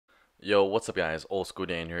Yo, what's up guys? Old School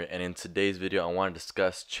Dan here, and in today's video I want to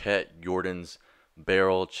discuss Chet Yorton's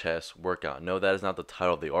barrel chest workout. No, that is not the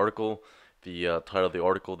title of the article. The title of the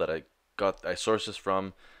article that I sourced this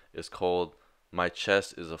from is called "My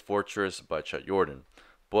Chest is a Fortress" by Chet Yorton.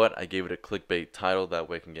 But I gave it a clickbait title that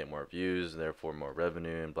way I can get more views, therefore more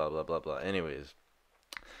revenue, and blah blah blah blah. Anyways,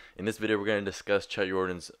 in this video we're going to discuss Chet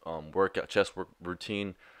Yorton's workout chest work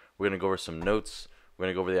routine. We're going to go over some notes. We're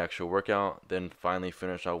going to go over the actual workout, then finally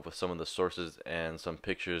finish out with some of the sources and some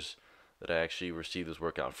pictures that I actually received this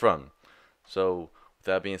workout from. So with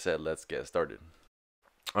that being said, let's get started.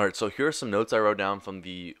 Alright, so here are some notes I wrote down from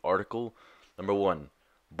the article. Number one,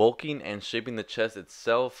 bulking and shaping the chest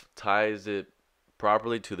itself ties it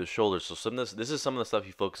properly to the shoulders. So this is some of the stuff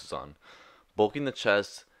he focuses on. Bulking the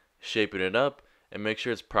chest, shaping it up, and make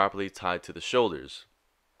sure it's properly tied to the shoulders.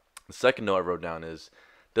 The second note I wrote down is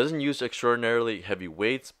doesn't use extraordinarily heavy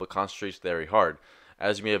weights, but concentrates very hard.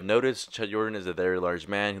 As you may have noticed, Chet Yorton is a very large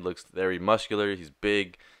man. He looks very muscular. He's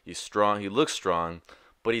big. He's strong. He looks strong,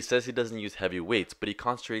 but he says he doesn't use heavy weights, but he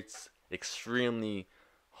concentrates extremely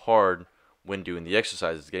hard when doing the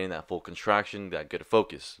exercises, getting that full contraction, that good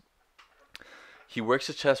focus. He works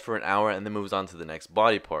his chest for an hour and then moves on to the next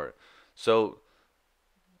body part. So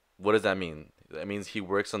what does that mean? That means he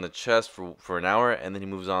works on the chest for an hour and then he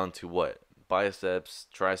moves on to what? Biceps,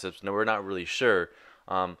 triceps. No, we're not really sure.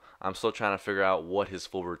 I'm still trying to figure out what his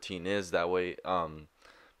full routine is. That way,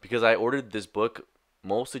 because I ordered this book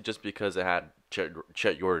mostly just because it had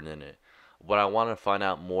Chet Yorton in it. But I want to find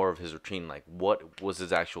out more of his routine, like what was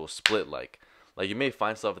his actual split like. Like you may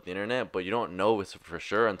find stuff at the internet, but you don't know it's for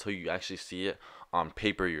sure until you actually see it on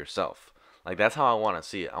paper yourself. Like that's how I want to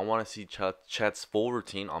see it. I want to see Chet's full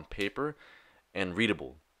routine on paper and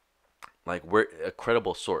readable. Like we're a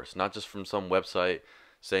credible source, not just from some website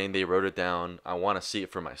saying they wrote it down. I want to see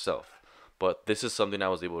it for myself. But this is something I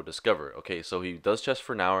was able to discover. Okay, so he does chest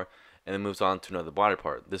for an hour and then moves on to another body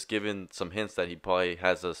part. This given some hints that he probably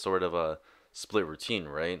has a sort of a split routine,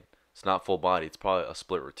 right? It's not full body, it's probably a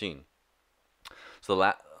split routine. So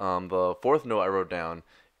the fourth note I wrote down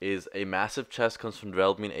is a massive chest comes from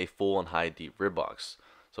developing a full and high deep rib box.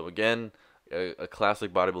 So again, a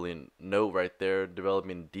classic bodybuilding note right there,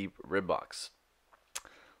 developing deep rib box.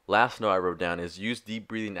 Last note I wrote down is use deep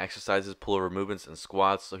breathing exercises, pullover movements, and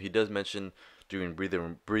squats. So he does mention doing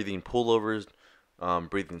breathing pullovers,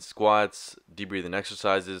 breathing squats, deep breathing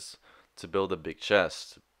exercises to build a big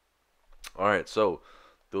chest. Alright, so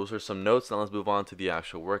those are some notes. Now let's move on to the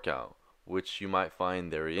actual workout, which you might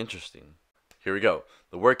find very interesting. Here we go.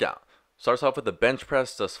 The workout starts off with the bench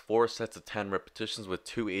press, does 4 sets of 10 repetitions with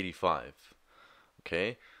 285.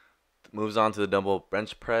 Okay, moves on to the dumbbell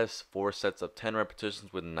bench press, 4 sets of 10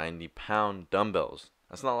 repetitions with 90-pound dumbbells.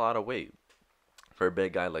 That's not a lot of weight for a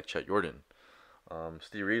big guy like Chet Yorton.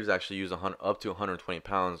 Steve Reeves actually used up to 120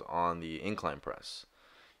 pounds on the incline press.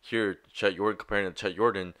 Here, comparing to Chet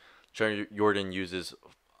Yorton uses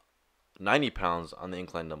 90 pounds on the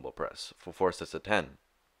incline dumbbell press for 4 sets of 10.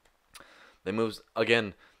 Then moves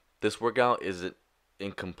again. This workout is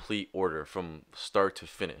in complete order from start to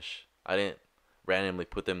finish. I didn't randomly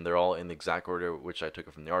put them. They're all in the exact order which I took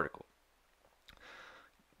it from the article.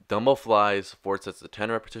 Dumbbell flies, 4 sets of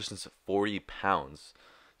 10 repetitions, 40 pounds.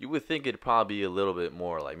 You would think it'd probably be a little bit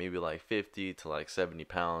more, like maybe like 50 to like 70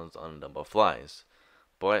 pounds on dumbbell flies.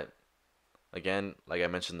 But again, like I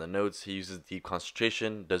mentioned in the notes, he uses deep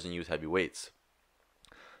concentration, doesn't use heavy weights.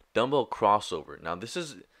 Dumbbell crossover. Now this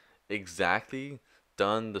is exactly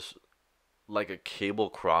done like a cable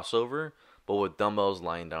crossover, but with dumbbells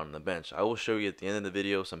lying down on the bench. I will show you at the end of the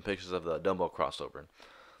video some pictures of the dumbbell crossover.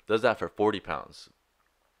 Does that for 40 pounds.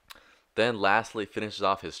 Then lastly finishes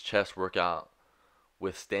off his chest workout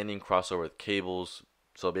with standing crossover with cables.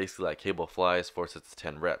 So basically like cable flies, 4 sets of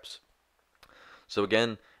 10 reps. So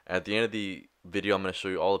again, at the end of the video I'm going to show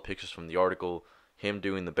you all the pictures from the article. Him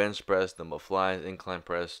doing the bench press, dumbbell flies, incline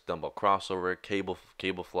press, dumbbell crossover,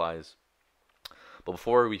 cable flies. But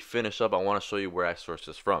before we finish up, I want to show you where I sourced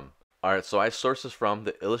this from. Alright, so I sourced this from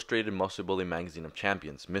the Illustrated Muscle Building Magazine of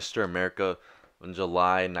Champions, Mr. America, in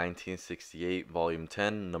July 1968, Volume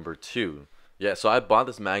 10, Number 2. Yeah, so I bought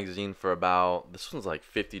this magazine for about, this one's like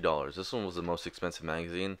 $50. This one was the most expensive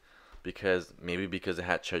magazine because it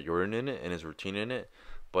had Chet Yorton in it and his routine in it.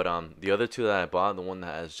 But the other two that I bought, the one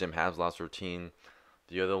that has Jim Haslop's routine,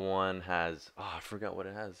 the other one has, I forgot what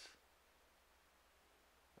it has.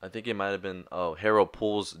 I think it might have been Harold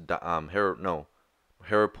Poole's diet.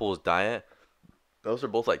 Those are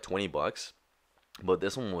both like $20, but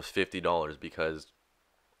this one was $50 because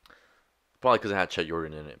Probably because it had Chet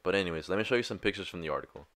Yorton in it. But anyways, let me show you some pictures from the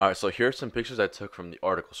article. Alright, so here's some pictures I took from the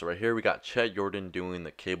article. So right here we got Chet Yorton doing the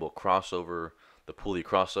cable crossover, the pulley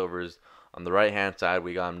crossovers. On the right hand side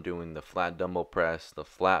we got him doing the flat dumbbell press, the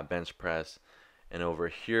flat bench press. And over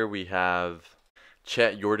here we have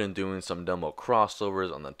Chet Yorton doing some dumbbell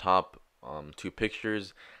crossovers on the top two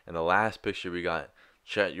pictures. And the last picture we got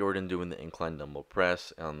Chet Yorton doing the incline dumbbell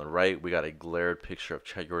press. And on the right we got a glared picture of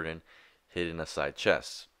Chet Yorton hitting a side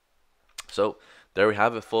chest. So there we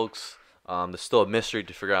have it, folks. There's still a mystery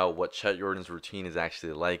to figure out what Chet Yorton's routine is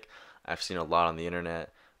actually like. I've seen a lot on the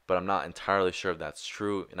internet, but I'm not entirely sure if that's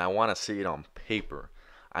true, and I want to see it on paper.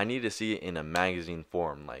 I need to see it in a magazine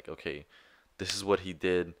form, like, okay, this is what he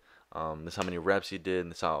did, this is how many reps he did,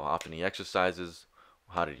 this is how often he exercises,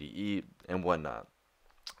 how did he eat, and whatnot.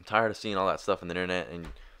 I'm tired of seeing all that stuff on the internet and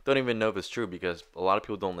don't even know if it's true because a lot of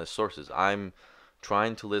people don't list sources. I'm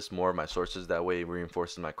trying to list more of my sources. That way it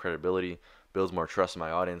reinforces my credibility, builds more trust in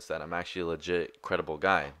my audience that I'm actually a legit, credible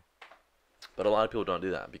guy. But a lot of people don't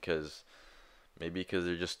do that because maybe because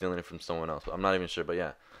they're just stealing it from someone else. I'm not even sure, but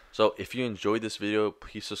yeah. So if you enjoyed this video,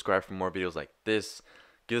 please subscribe for more videos like this.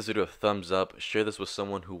 Give this video a thumbs up. Share this with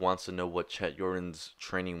someone who wants to know what Chet Yorton's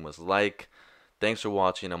training was like. Thanks for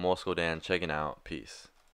watching. I'm Osco Dan, checking out. Peace.